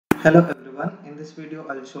Hello everyone, in this video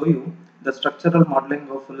I'll show you the structural modeling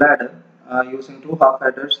of full adder using two half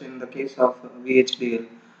adders in the case of VHDL.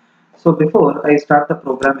 So before I start the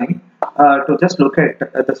programming, to just look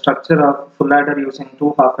at the structure of full adder using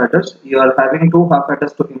two half adders, you are having two half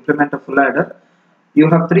adders to implement a full adder.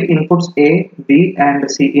 You have three inputs A, B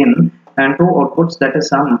and C in and two outputs, that is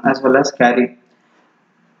sum as well as carry.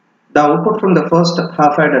 The output from the first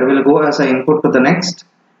half adder will go as an input to the next,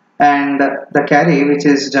 and the carry which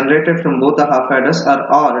is generated from both the half adders are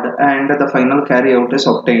ORed and the final carry out is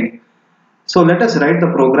obtained. So let us write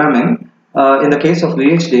the programming in the case of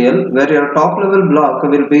VHDL, where your top level block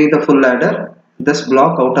will be the full adder, this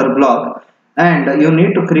block, outer block, and you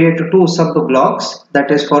need to create two sub blocks,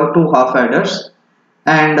 that is for two half adders,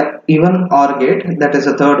 and even OR gate, that is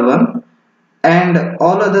a third one, and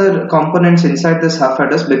all other components inside this half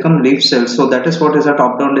adders become leaf cells. So that is what is a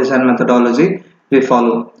top down design methodology we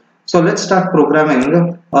follow. So let's start programming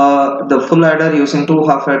the full adder using two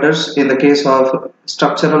half adders in the case of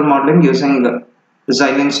structural modeling using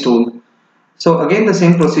Xilinx tool. So again the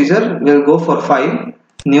same procedure, we'll go for file,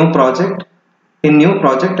 new project. In new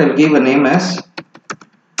project I'll give a name as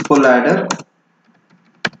full adder,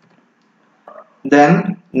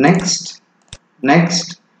 then next,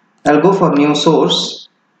 I'll go for new source.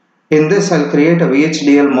 In this I'll create a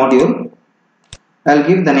VHDL module. I'll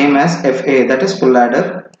give the name as FA, that is full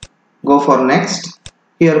adder. Go for next.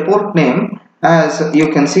 Here port name, as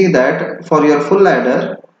you can see that for your full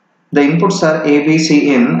adder the inputs are A, B,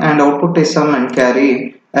 C in and output is sum and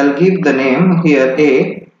carry. I'll give the name here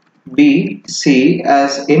A, B, C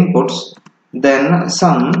as inputs, then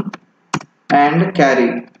sum and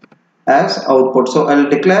carry as output. So I'll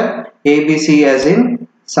declare A, B, C as in,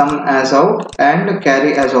 sum as out and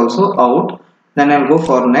carry as also out. Then I'll go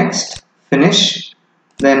for next, finish,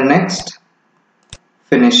 then next,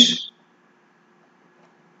 finish.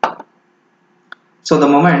 So the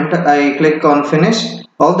moment I click on finish,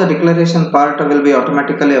 all the declaration part will be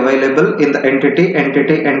automatically available in the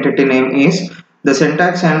entity name is. The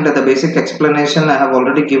syntax and the basic explanation I have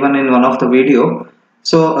already given in one of the video.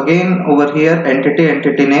 So again over here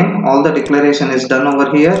entity name, all the declaration is done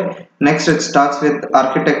over here. Next it starts with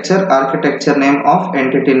architecture name of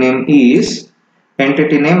entity name is.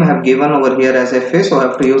 Entity name I have given over here as FA, so I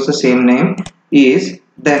have to use the same name is.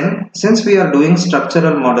 Then since we are doing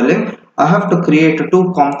structural modeling, I have to create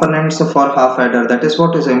two components for half adder. That is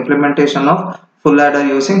what is the implementation of full adder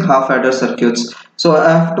using half adder circuits. So I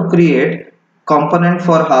have to create component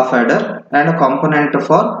for half adder and a component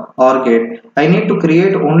for OR gate. I need to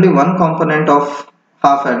create only one component of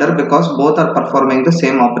half adder because both are performing the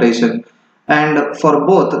same operation, and for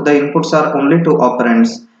both the inputs are only two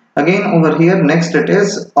operands. Again over here next it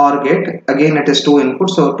is OR gate, again it is two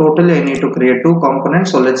inputs, so totally I need to create two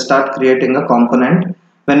components. So let's start creating a component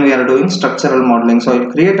when we are doing structural modeling. So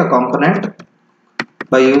I'll create a component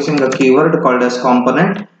by using a keyword called as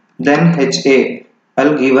component, then HA,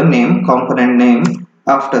 I'll give a name, component name.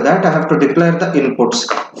 After that I have to declare the inputs.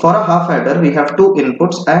 For a half adder we have two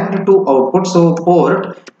inputs and two outputs, so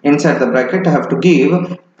port inside the bracket I have to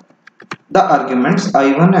give the arguments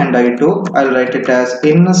I1 and I2. I'll write it as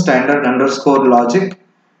in standard underscore logic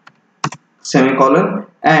semicolon,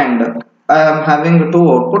 and I am having two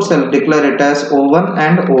outputs. I'll declare it as O1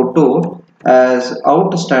 and O2 as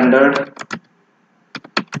out standard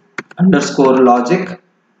underscore logic,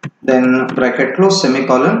 then bracket close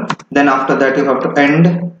semicolon. Then after that you have to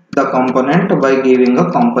end the component by giving a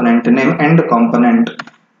component name, end component,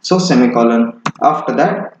 so semicolon. After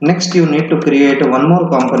that next you need to create one more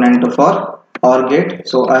component for OR gate.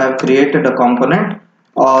 So I have created a component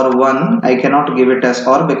OR1. I cannot give it as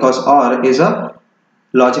OR because OR is a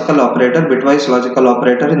logical operator, bitwise logical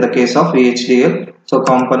operator in the case of VHDL. So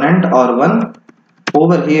component OR1.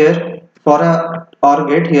 Over here for a OR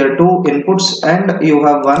gate, here two inputs and you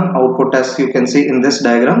have one output as you can see in this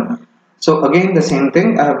diagram. So again the same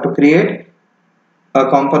thing, I have to create a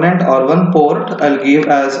component OR1 port. I'll give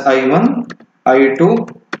as I1,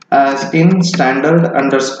 I2 as in standard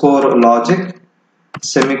underscore logic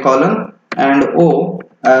semicolon, and O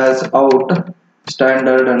as out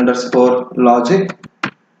standard underscore logic,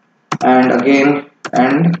 and again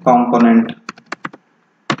end component.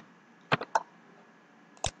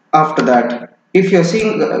 After that, if you are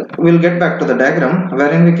seeing, we'll get back to the diagram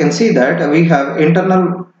wherein we can see that we have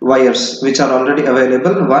internal wires which are already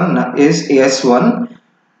available. One is S1,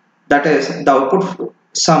 that is the output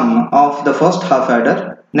sum of the first half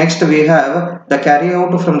adder. Next we have the carry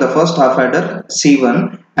out from the first half adder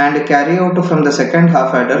C1 and carry out from the second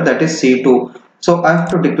half adder, that is C2. So I have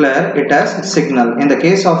to declare it as signal. In the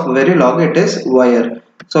case of Verilog it is wire.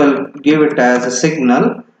 So I'll give it as a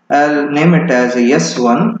signal. I'll name it as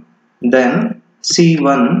S1, then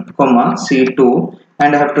C1, comma C2,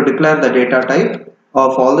 and I have to declare the data type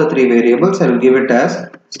of all the three variables. I'll give it as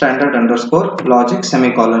standard underscore logic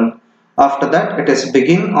semicolon. After that, it is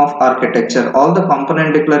begin of architecture. All the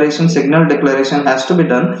component declaration, signal declaration has to be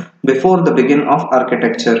done before the begin of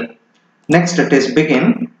architecture. Next, it is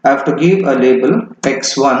begin. I have to give a label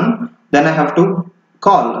x1. Then I have to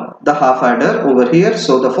call the half adder over here.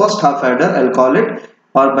 So the first half adder, I'll call it,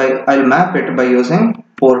 or I'll map it by using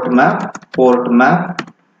port map,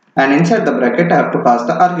 and inside the bracket I have to pass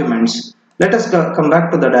the arguments. Let us come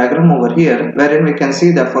back to the diagram over here, wherein we can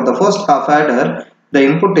see that for the first half adder, the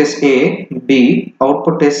input is A, B,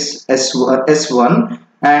 output is S1,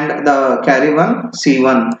 and the carry one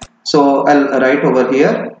C1. So I'll write over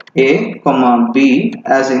here A, comma B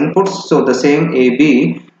as inputs, so the same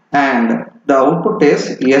AB, and the output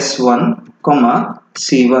is S1, comma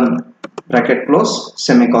C1, bracket close,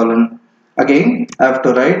 semicolon. Again I have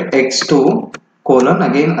to write x2 colon,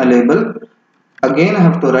 again a label. Again I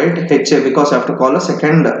have to write HA because I have to call a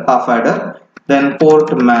second half adder. Then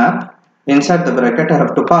port map. Inside the bracket I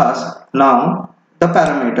have to pass now the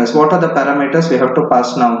parameters. What are the parameters we have to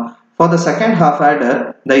pass now? For the second half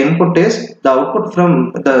adder, the input is the output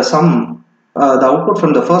from the sum, the output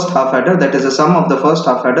from the first half adder, that is the sum of the first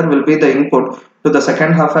half adder, will be the input to the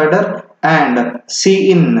second half adder, and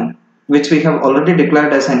Cin, which we have already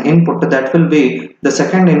declared as an input, that will be the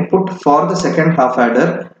second input for the second half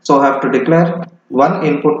adder. So I have to declare one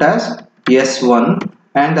input as S1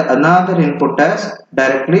 and another input as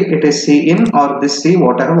directly it is Cin, or this C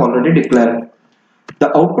what I have already declared.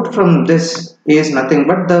 The output from this is nothing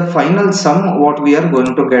but the final sum what we are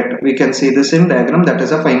going to get. We can see this in diagram, that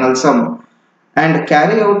is a final sum. And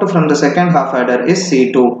carry out from the second half adder is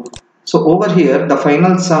C2. So over here the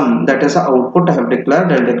final sum, that is the output I have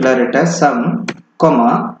declared, I'll declare it as sum,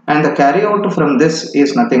 comma, and the carry out from this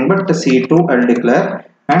is nothing but the C2 I'll declare,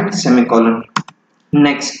 and semicolon.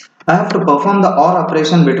 Next, I have to perform the OR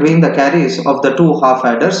operation between the carries of the two half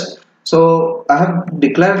adders. So I have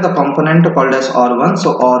declared the component called as OR1.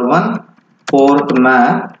 So OR1 port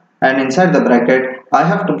map, and inside the bracket I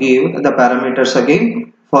have to give the parameters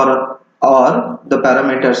again. For OR, the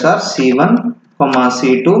parameters are C1, comma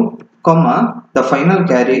C2, comma the final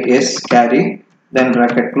carry is carry, then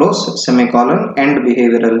bracket close, semicolon, end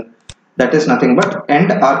behavioral. That is nothing but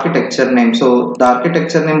end architecture name. So the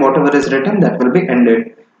architecture name whatever is written, that will be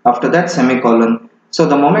ended. After that, semicolon. So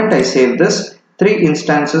the moment I save this, three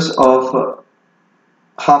instances of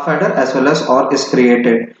half adder as well as OR is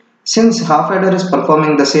created. Since half adder is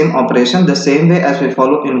performing the same operation the same way as we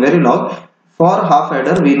follow in Verilog, for half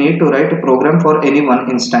adder we need to write a program for any one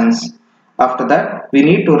instance. After that, we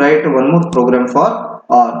need to write one more program for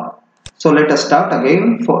OR. So let us start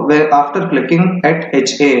again. Where after clicking at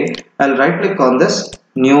HA, I'll right click on this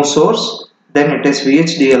new source, then it is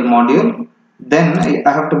VHDL module. Then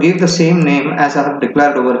I have to give the same name as I have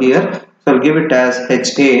declared over here. So I'll give it as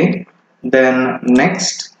HA. Then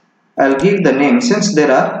next, I'll give the name. Since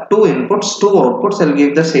there are two inputs, two outputs, I'll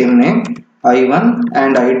give the same name. I1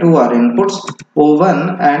 and I2 are inputs.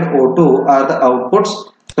 O1 and O2 are the outputs.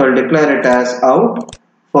 So I'll declare it as out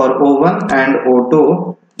for O1 and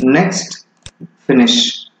O2. Next,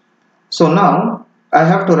 finish. So now I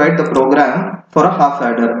have to write the program for a half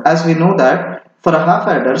adder. As we know that for a half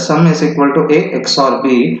adder, sum is equal to A XOR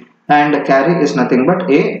B, and carry is nothing but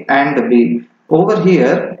A and B. Over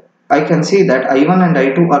here I can see that I1 and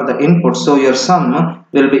I2 are the inputs, so your sum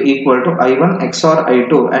will be equal to I1 XOR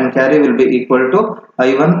I2 and carry will be equal to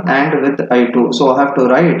I1 and with I2. So I have to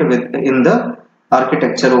write with in the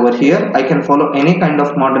architecture over here. I can follow any kind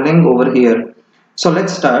of modeling over here. So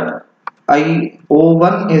let's start.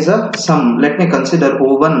 O1 is a sum. Let me consider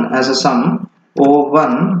O1 as a sum.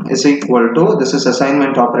 O1 is equal to, this is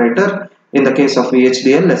assignment operator in the case of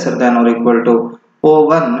VHDL, lesser than or equal to.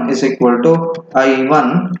 O1 is equal to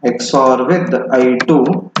I1 XOR with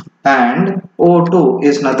I2, and O2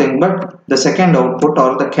 is nothing but the second output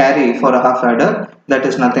or the carry for a half adder, that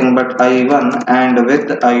is nothing but I1 and with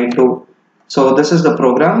I2. So this is the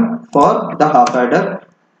program for the half adder.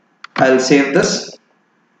 I'll save this.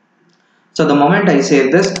 So the moment I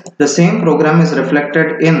save this, the same program is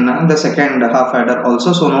reflected in the second half adder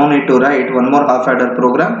also. So no need to write one more half adder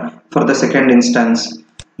program for the second instance.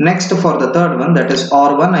 Next, for the third one, that is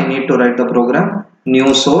OR1, I need to write the program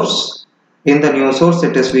new source. In the new source,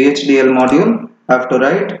 it is VHDL module. I have to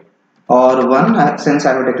write OR1 since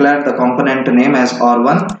I have declared the component name as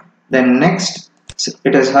OR1. Then next,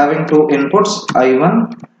 it is having two inputs,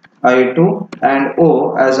 I1, I2 and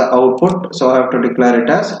O as an output. So I have to declare it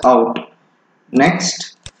as out.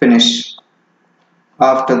 Next, finish.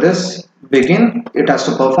 After this, begin, it has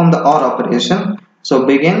to perform the OR operation. So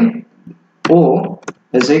begin O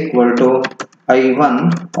is equal to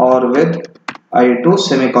I1 or with I2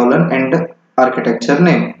 semicolon and architecture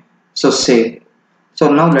name. So save.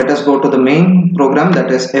 So now let us go to the main program, that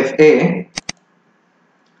is FA.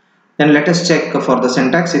 Then let us check for the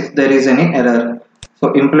syntax if there is any error.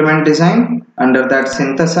 So implement design, under that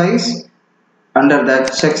synthesize, under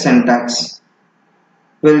that check syntax.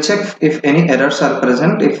 We'll check if any errors are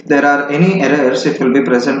present. If there are any errors, it will be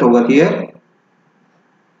present over here.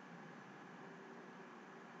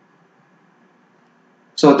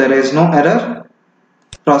 So there is no error.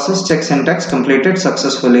 Process check syntax completed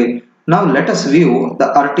successfully. Now let us view the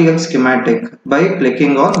RTL schematic by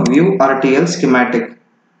clicking on view RTL schematic.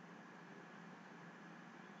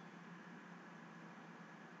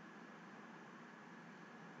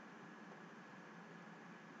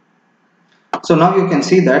 So now you can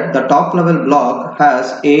see that the top level block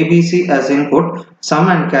has ABC as input, sum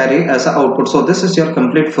and carry as output. So this is your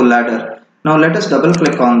complete full adder. Now let us double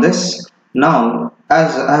click on this. Now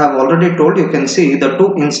as I have already told, you can see the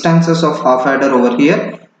two instances of half adder over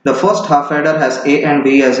here. The first half adder has A and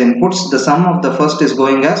B as inputs. The sum of the first is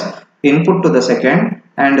going as input to the second,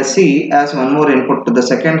 and C as one more input to the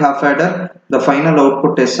second half adder. The final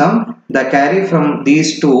output is sum. The carry from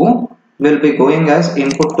these two will be going as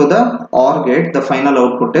input to the OR gate. The final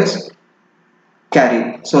output is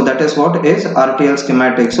carry. So that is what is RTL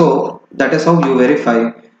schematic. So that is how you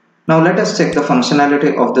verify. Now let us check the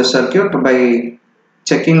functionality of the circuit by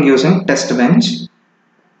checking using test bench.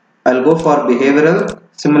 I'll go for behavioral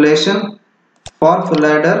simulation. For full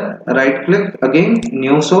adder, right click, again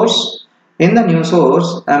new source. In the new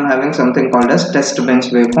source, I am having something called as test bench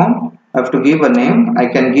waveform. I have to give a name. I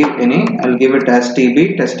can give any. I'll give it as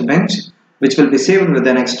TB test bench, which will be saved with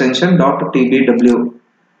an extension .tbw.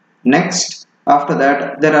 Next, after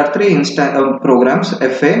that, there are three programs: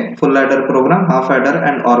 FA, full adder program, half adder,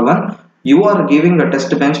 and OR1. You are giving a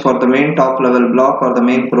test bench for the main top level block or the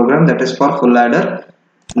main program, that is for full adder.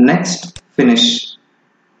 Next, finish.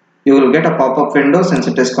 You will get a pop-up window. Since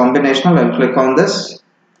it is combinational, I'll click on this.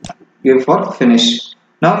 Give for finish.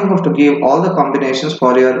 Now you have to give all the combinations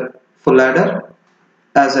for your full adder.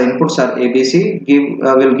 As the inputs are ABC,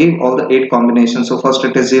 will give all the 8 combinations. So first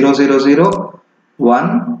it is 0 0 0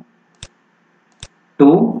 1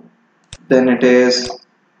 2, then it is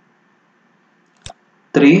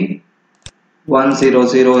 3, 1 0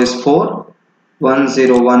 0 is 4, 1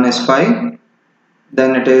 0 1 is 5,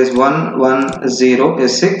 then it is 1 1 0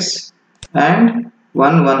 is 6, and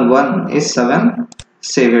 1 1 1 is 7.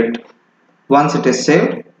 Save it. Once it is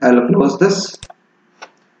saved, I'll close this.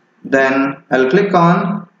 Then I'll click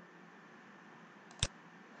on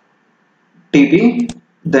TB,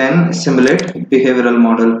 then simulate behavioral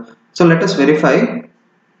model. So let us verify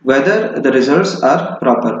whether the results are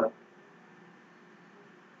proper.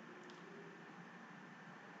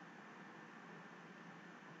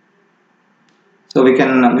 So we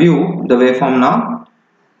can view the waveform now.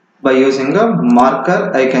 By using a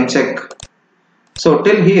marker, I can check. So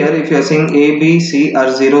till here, if you are seeing A, B, C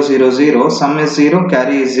are 0 0 0, sum is 0,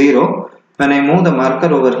 carry is 0. When I move the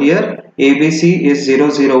marker over here, A, B, C is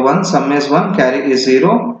 0 0 1, sum is 1, carry is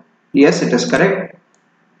 0. Yes, it is correct.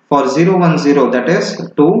 For 0 1 0, that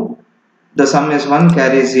is 2, the sum is 1,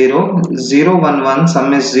 carry is 0. 0 1 1,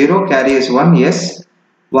 sum is 0, carry is 1. Yes.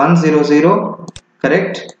 1 0 0,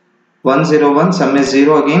 correct. 1 0 1, sum is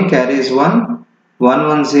 0, again carry is 1. 1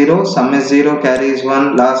 1 0, sum is 0, carry is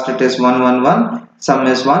 1. Last it is 1 1 1, sum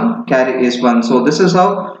is 1, carry is 1. So this is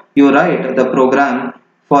how you write the program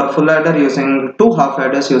for full adder using 2 half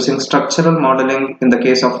adders using structural modeling in the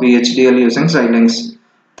case of VHDL using Xilinx.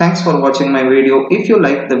 Thanks for watching my video. If you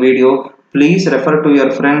like the video, please refer to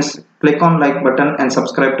your friends, click on like button and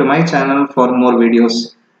subscribe to my channel for more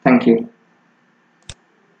videos. Thank you.